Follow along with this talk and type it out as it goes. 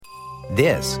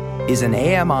This is an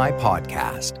AMI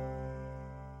podcast.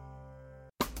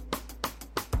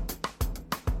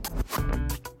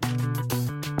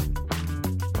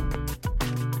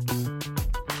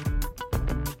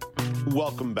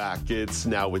 Welcome back. It's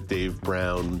Now with Dave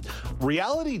Brown.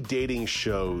 Reality dating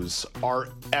shows are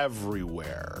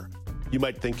everywhere. You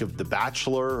might think of The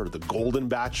Bachelor or The Golden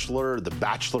Bachelor or The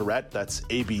Bachelorette. That's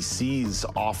ABC's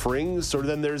offerings. Or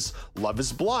then there's Love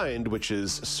is Blind, which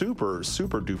is super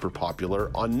duper popular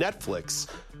on Netflix.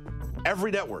 Every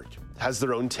network has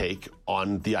their own take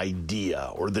on the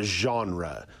idea or the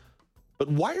genre. But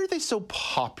why are they so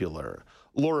popular?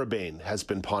 Laura Bain has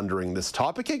been pondering this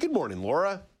topic. Hey, good morning,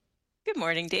 Laura. Good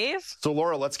morning, Dave. So,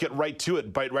 Laura, let's get right to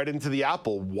it. Bite right into the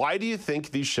apple. Why do you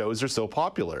think these shows are so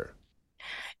popular?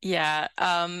 Yeah.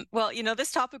 Well,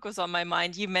 this topic was on my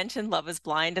mind. You mentioned Love is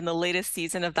Blind, and the latest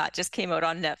season of that just came out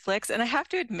on Netflix. And I have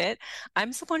to admit,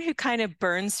 I'm someone who kind of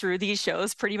burns through these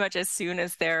shows pretty much as soon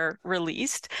as they're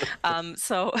released.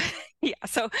 So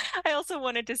I also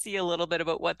wanted to see a little bit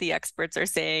about what the experts are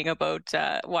saying about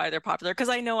why they're popular, because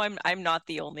I know I'm not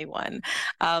the only one.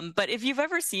 But if you've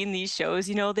ever seen these shows,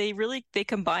 they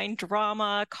combine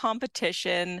drama,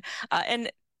 competition,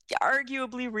 and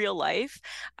arguably real life.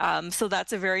 So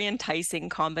that's a very enticing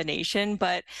combination,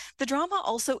 but the drama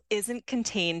also isn't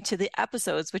contained to the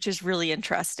episodes, which is really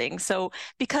interesting. So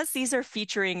because these are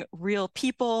featuring real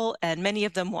people and many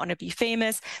of them want to be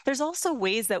famous, there's also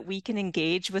ways that we can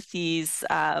engage with these,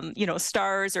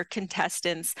 stars or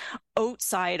contestants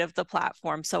outside of the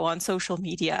platform, so on social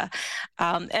media.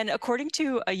 And according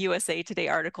to a USA Today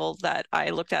article that I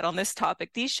looked at on this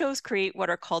topic, these shows create what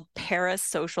are called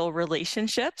parasocial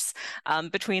relationships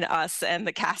between us and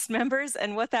the cast members.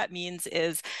 And what that means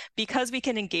is because we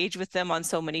can engage with them on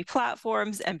so many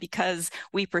platforms and because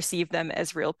we perceive them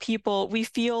as real people, we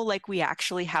feel like we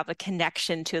actually have a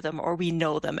connection to them or we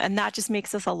know them. And that just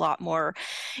makes us a lot more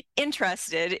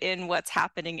interested in what's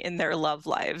happening in their love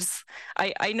lives.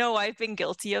 I know I've been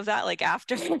guilty of that. Like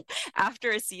after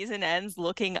a season ends,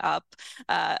 looking up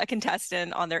a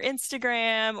contestant on their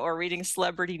Instagram or reading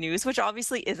celebrity news, which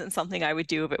obviously isn't something I would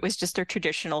do if it was just a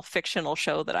traditional fictional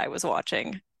show that I was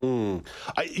watching.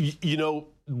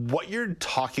 What you're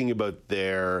talking about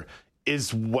there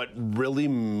is what really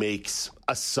makes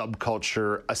a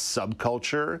subculture,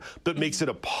 but makes it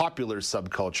a popular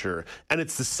subculture. And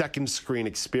it's the second screen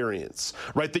experience,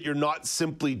 right? That you're not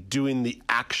simply doing the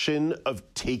action of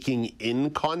taking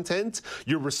in content,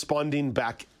 you're responding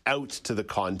back out to the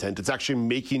content. It's actually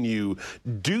making you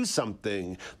do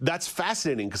something. That's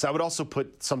fascinating, because I would also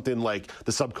put something like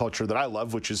the subculture that I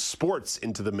love, which is sports,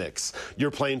 into the mix. You're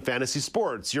playing fantasy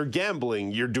sports, you're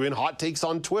gambling, you're doing hot takes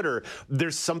on Twitter.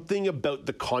 There's something about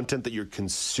the content that you're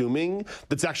consuming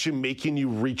that's actually making you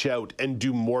reach out and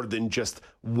do more than just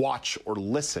watch or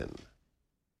listen.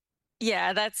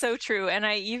 Yeah, that's so true. And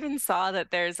I even saw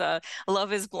that there's a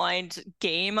Love is Blind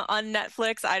game on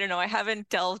Netflix. I don't know. I haven't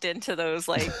delved into those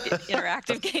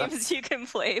interactive games you can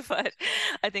play, but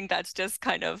I think that's just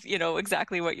kind of,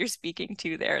 exactly what you're speaking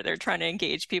to there. They're trying to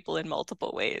engage people in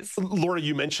multiple ways. Laura,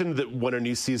 you mentioned that when a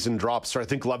new season drops, or I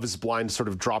think Love is Blind sort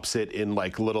of drops it in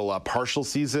like little partial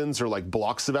seasons or like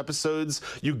blocks of episodes,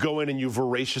 you go in and you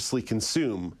voraciously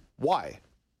consume. Why?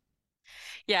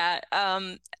 Yeah.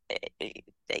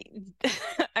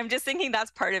 I'm just thinking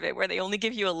that's part of it, where they only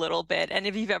give you a little bit. And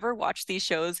if you've ever watched these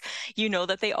shows, you know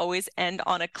that they always end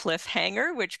on a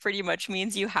cliffhanger, which pretty much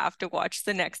means you have to watch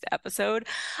the next episode.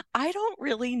 I don't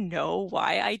really know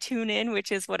why I tune in, which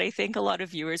is what I think a lot of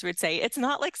viewers would say. It's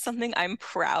not like something I'm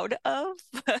proud of.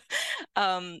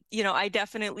 I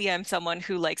definitely am someone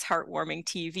who likes heartwarming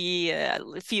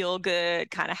TV, feel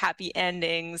good, kind of happy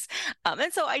endings.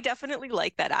 And so I definitely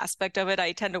like that aspect of it.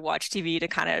 I tend to watch TV to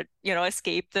kind of,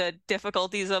 escape the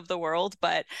difficulties of the world.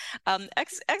 But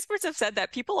experts have said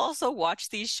that people also watch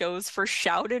these shows for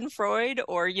schadenfreude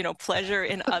or, pleasure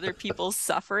in other people's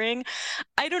suffering.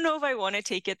 I don't know if I want to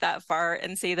take it that far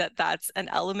and say that that's an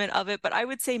element of it, but I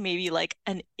would say maybe like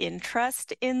an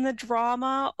interest in the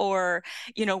drama, or,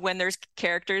 when there's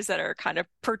characters that are kind of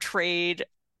portrayed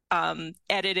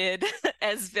edited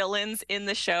as villains in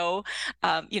the show,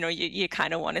 you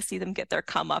kind of want to see them get their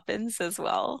comeuppance as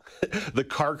well. The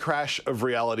car crash of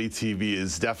reality TV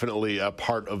is definitely a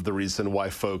part of the reason why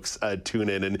folks tune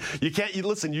in. And you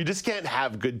just can't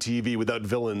have good TV without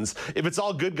villains. If it's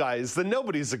all good guys, then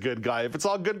nobody's a good guy. If it's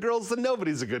all good girls, then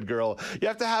nobody's a good girl. You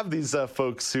have to have these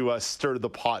folks who stir the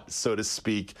pot, so to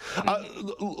speak.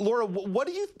 Laura, what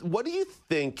do you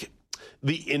think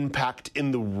the impact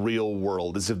in the real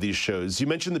world is of these shows? You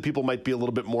mentioned that people might be a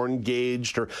little bit more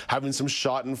engaged or having some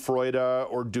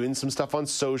schadenfreude or doing some stuff on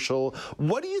social.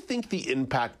 What do you think the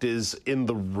impact is in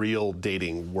the real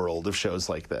dating world of shows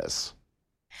like this?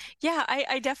 Yeah,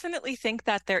 I definitely think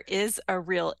that there is a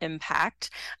real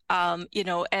impact. And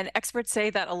experts say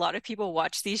that a lot of people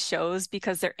watch these shows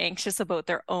because they're anxious about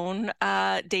their own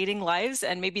dating lives,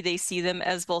 and maybe they see them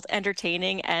as both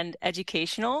entertaining and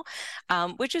educational,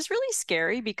 which is really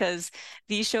scary because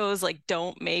these shows like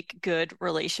don't make good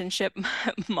relationship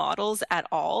models at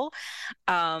all.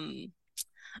 Um,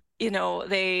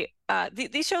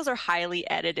 these shows are highly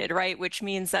edited, right? Which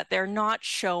means that they're not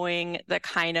showing the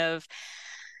kind of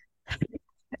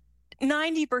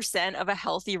 90% of a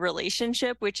healthy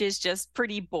relationship, which is just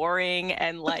pretty boring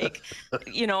and like,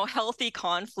 healthy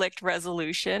conflict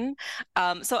resolution.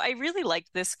 So I really liked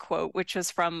this quote, which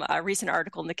was from a recent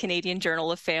article in the Canadian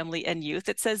Journal of Family and Youth.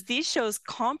 It says, "These shows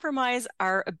compromise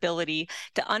our ability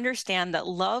to understand that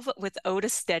love without a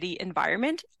steady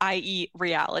environment, i.e.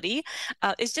 reality,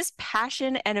 is just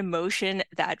passion and emotion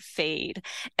that fade."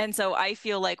 And so I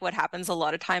feel like what happens a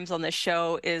lot of times on this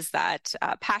show is that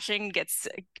passion gets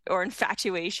or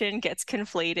infatuation gets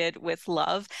conflated with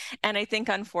love. And I think,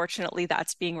 unfortunately,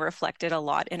 that's being reflected a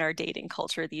lot in our dating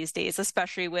culture these days,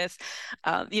 especially with,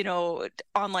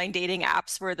 online dating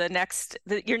apps where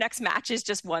your next match is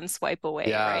just one swipe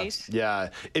away, right? Yeah.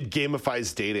 It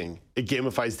gamifies dating. It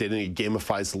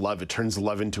gamifies love. It turns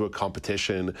love into a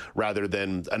competition rather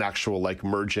than an actual like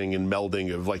merging and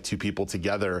melding of like two people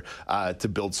together to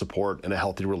build support in a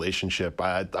healthy relationship.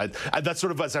 That's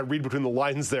sort of, as I read between the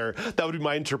lines there, that would be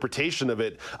my interpretation of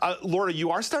it. Laura,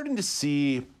 you are starting to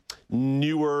see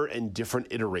newer and different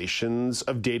iterations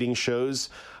of dating shows.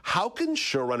 How can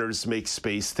showrunners make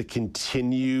space to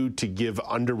continue to give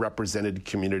underrepresented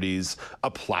communities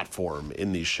a platform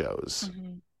in these shows?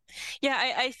 Mm-hmm.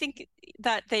 Yeah, I think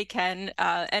that they can.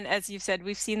 And as you've said,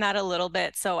 we've seen that a little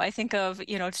bit. So I think of,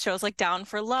 shows like Down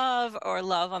for Love or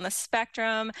Love on the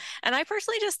Spectrum. And I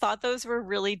personally just thought those were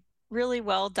really really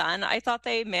well done. I thought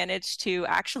they managed to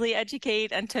actually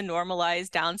educate and to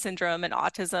normalize Down syndrome and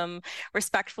autism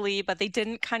respectfully, but they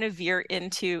didn't kind of veer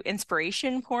into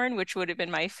inspiration porn, which would have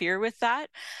been my fear with that.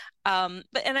 And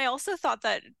I also thought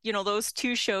that, those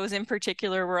two shows in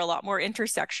particular were a lot more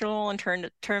intersectional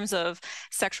in terms of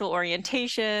sexual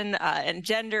orientation and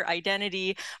gender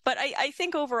identity. But I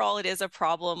think overall it is a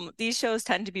problem. These shows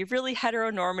tend to be really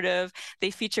heteronormative. They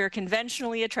feature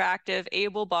conventionally attractive,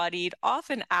 able-bodied,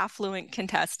 often affluent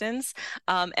contestants.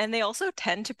 And they also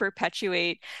tend to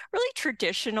perpetuate really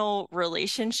traditional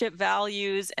relationship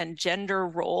values and gender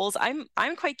roles.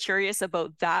 I'm quite curious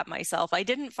about that myself. I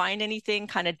didn't find anything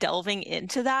kind of delving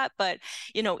into that, but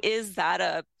is that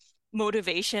a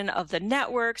motivation of the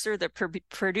networks or the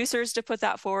producers to put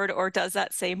that forward, or does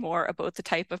that say more about the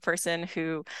type of person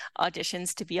who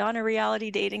auditions to be on a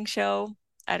reality dating show?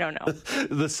 I don't know.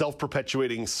 The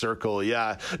self-perpetuating circle.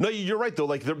 Yeah. No, you're right though.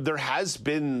 Like there has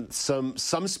been some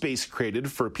space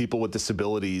created for people with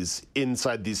disabilities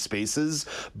inside these spaces.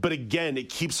 But again, it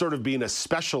keeps sort of being a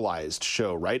specialized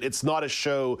show, right? It's not a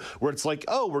show where it's like,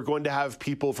 oh, we're going to have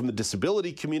people from the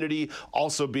disability community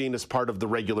also being as part of the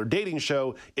regular dating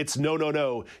show. It's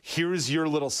no. Here's your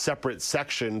little separate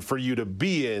section for you to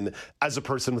be in as a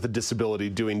person with a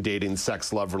disability doing dating,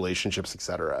 sex, love, relationships,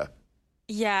 etc.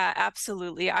 Yeah,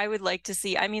 absolutely. I would like to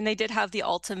see, I mean, they did have the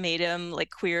ultimatum, like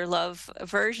queer love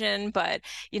version, but,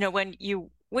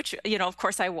 which, of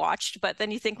course I watched, but then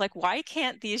you think like, why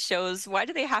can't these shows, why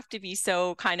do they have to be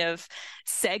so kind of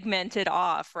segmented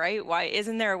off, right? Why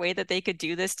isn't there a way that they could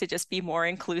do this to just be more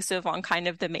inclusive on kind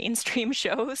of the mainstream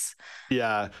shows?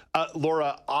 Yeah.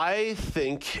 Laura, I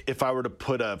think if I were to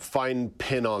put a fine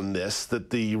pin on this, that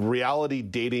the reality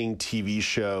dating TV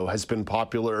show has been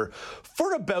popular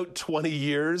for about 20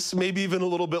 years, maybe even a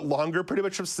little bit longer, pretty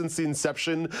much since the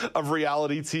inception of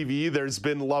reality TV. There's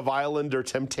been Love Island or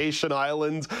Temptation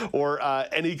Island or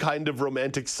any kind of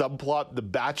romantic subplot, The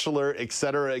Bachelor, et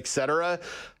cetera, et cetera.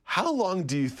 How long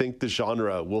do you think the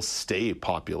genre will stay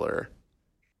popular?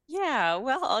 Yeah,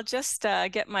 well, I'll just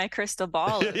get my crystal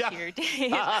ball out here,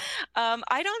 Dave.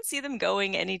 I don't see them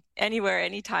going anywhere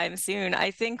anytime soon.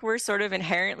 I think we're sort of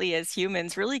inherently as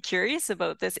humans really curious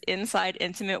about this inside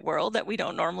intimate world that we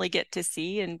don't normally get to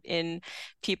see in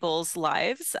people's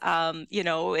lives.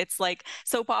 It's like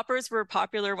soap operas were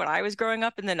popular when I was growing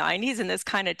up in the 90s, and this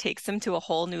kind of takes them to a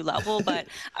whole new level. But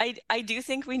I do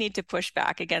think we need to push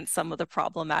back against some of the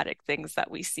problematic things that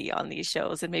we see on these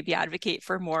shows and maybe advocate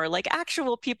for more like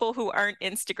actual people people who aren't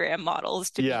Instagram models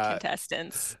to be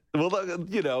contestants. Well,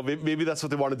 you know, maybe that's what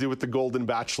they want to do with the Golden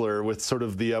Bachelor, with sort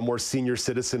of the more senior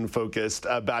citizen focused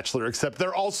Bachelor, except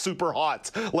they're all super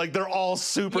hot. Like, they're all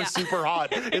super hot.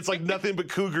 It's like nothing but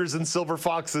cougars and silver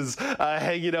foxes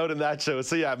hanging out in that show.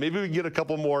 So yeah, maybe we can get a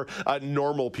couple more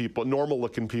normal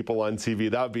looking people on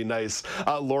TV. That would be nice.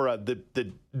 Laura,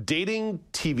 the dating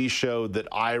TV show that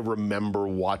I remember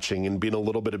watching and being a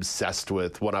little bit obsessed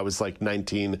with when I was like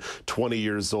 19, 20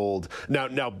 years old.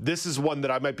 Now this is one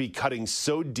that I might be cutting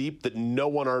so deep that no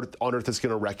one on earth is going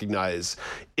to recognize.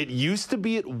 It used to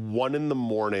be at 1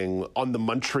 a.m. on the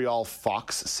Montreal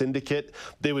Fox syndicate.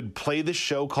 They would play this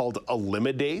show called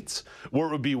Eliminate, where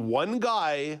it would be one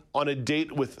guy on a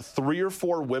date with 3 or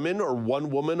 4 women, or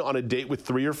one woman on a date with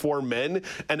 3 or 4 men.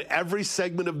 And every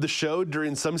segment of the show,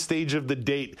 during some stage of the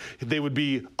date, they would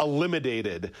be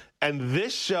eliminated. And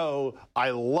this show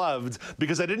I loved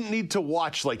because I didn't need to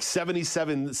watch like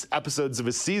 77 episodes of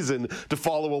a season to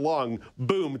follow along.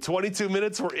 Boom, 22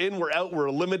 minutes, we're in, we're out, we're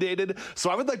eliminated. So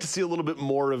I would like to see a little bit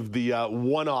more of the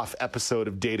one-off episode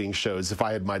of dating shows if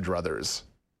I had my druthers.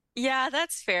 Yeah,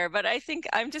 that's fair. But I think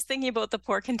I'm just thinking about the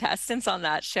poor contestants on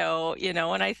that show, you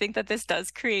know, and I think that this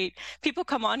does create people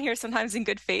come on here sometimes in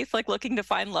good faith, like looking to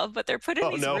find love, but they're put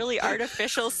in these really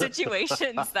artificial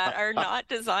situations that are not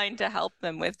designed to help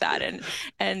them with that,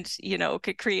 and you know,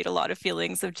 could create a lot of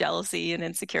feelings of jealousy and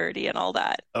insecurity and all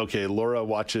that. Okay, Laura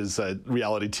watches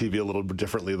reality TV a little bit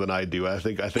differently than I do. I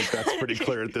think that's pretty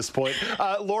clear at this point.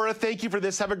 Laura, thank you for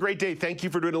this. Have a great day. Thank you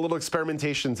for doing a little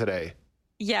experimentation today.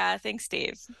 Yeah, thanks,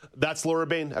 Dave. That's Laura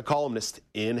Bain, a columnist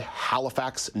in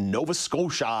Halifax, Nova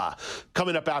Scotia.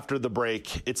 Coming up after the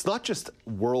break, it's not just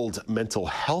World Mental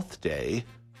Health Day.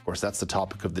 Of course, that's the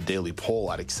topic of the daily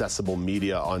poll at Accessible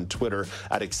Media on Twitter,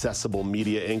 at Accessible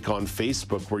Media Inc. on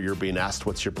Facebook, where you're being asked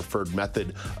what's your preferred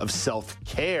method of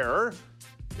self-care.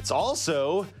 It's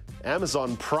also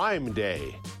Amazon Prime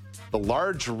Day. The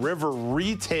Large River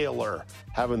retailer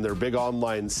having their big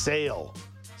online sale.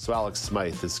 So Alex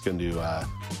Smythe is going to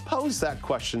pose that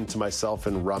question to myself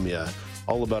and Ramya,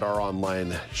 all about our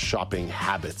online shopping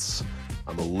habits.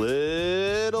 I'm a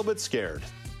little bit scared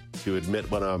to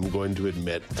admit what I'm going to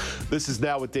admit. This is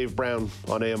Now with Dave Brown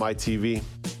on AMI TV.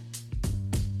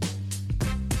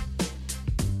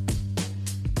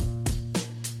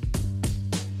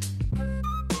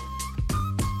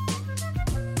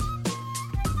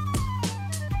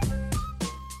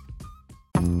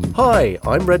 Hi,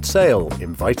 I'm Red Sail,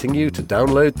 inviting you to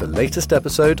download the latest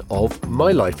episode of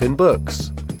My Life in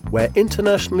Books, where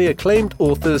internationally acclaimed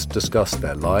authors discuss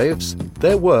their lives,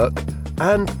 their work,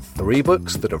 and 3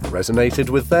 books that have resonated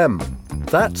with them.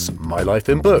 That's My Life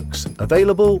in Books,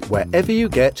 available wherever you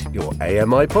get your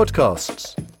AMI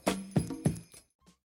podcasts.